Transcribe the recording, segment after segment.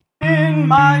In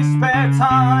my spare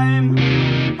time,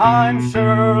 I'm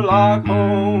Sherlock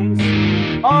Holmes.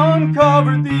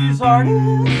 Uncovered these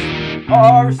artists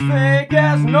are as fake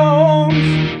as gnomes.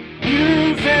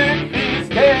 Music these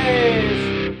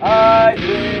days, I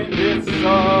think it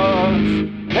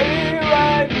sucks. They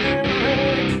write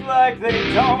lyrics like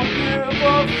they don't give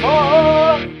a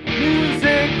fuck.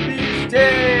 Music these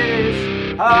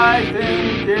days, I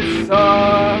think it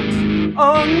sucks.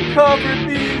 Uncovered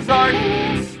these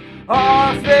artists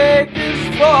are fake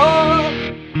as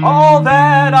fuck. All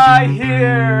that I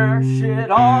hear, shit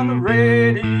on the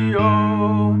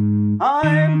radio.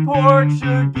 I'm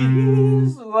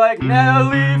Portuguese, like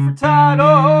Nelly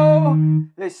Furtado.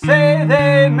 They say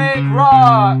they make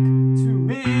rock, to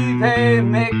me they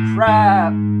make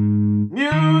crap.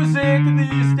 Music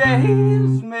these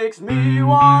days makes me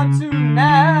want to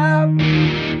nap.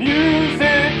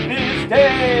 Music these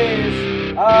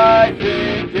days, I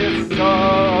think it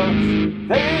sucks.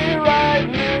 They write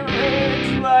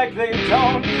lyrics like they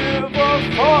don't give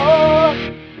a fuck.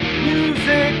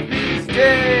 Music these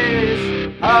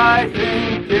days, I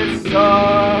think it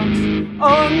sucks.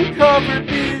 Uncovered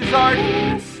these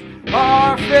artists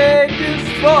are fake as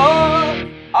fuck.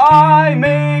 I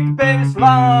make bass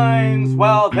lines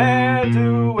while they're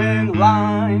doing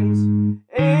lines.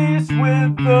 Ace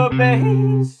with the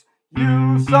bass,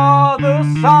 you saw the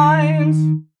signs.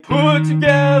 Put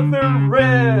together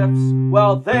riffs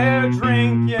while they're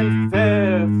drinking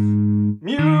fifths.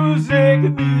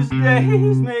 Music these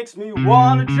days makes me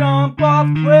wanna jump off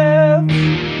cliffs.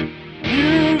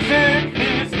 Music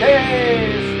these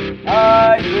days,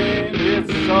 I think it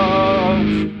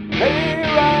sucks. They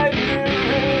write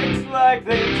lyrics like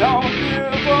they don't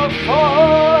give a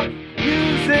fuck.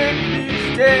 Music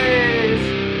these days,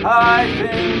 I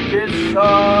think it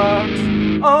sucks.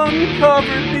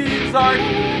 Uncovered these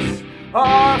artists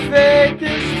are fake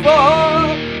as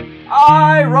fuck.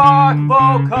 I rock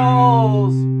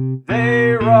vocals,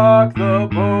 they rock the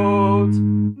boat.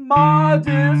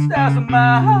 Modest as a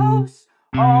mouse,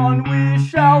 on we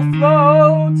shall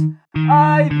float.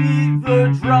 I beat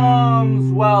the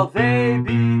drums while they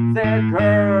beat their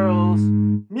girls.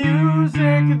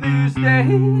 Music these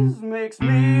days makes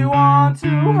me want to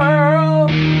hurl.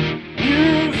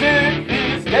 Music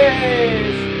these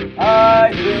days,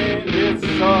 I think it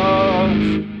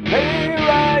sucks. They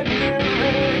write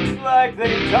lyrics like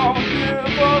they don't give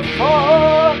a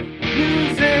fuck.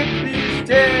 Music these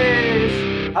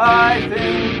days, I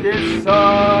think it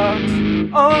sucks.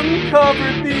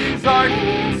 Uncovered these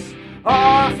artists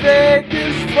are fake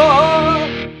as fuck.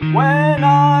 When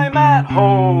I'm at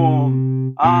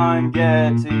home, I'm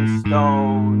getting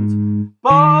stoned.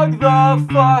 Bug the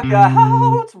fuck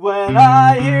out when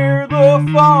I hear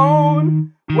the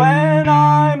phone. When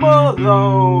I'm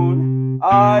alone,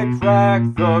 I crack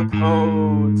the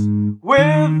codes.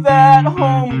 With that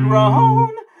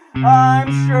homegrown,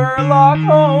 I'm Sherlock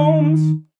Holmes.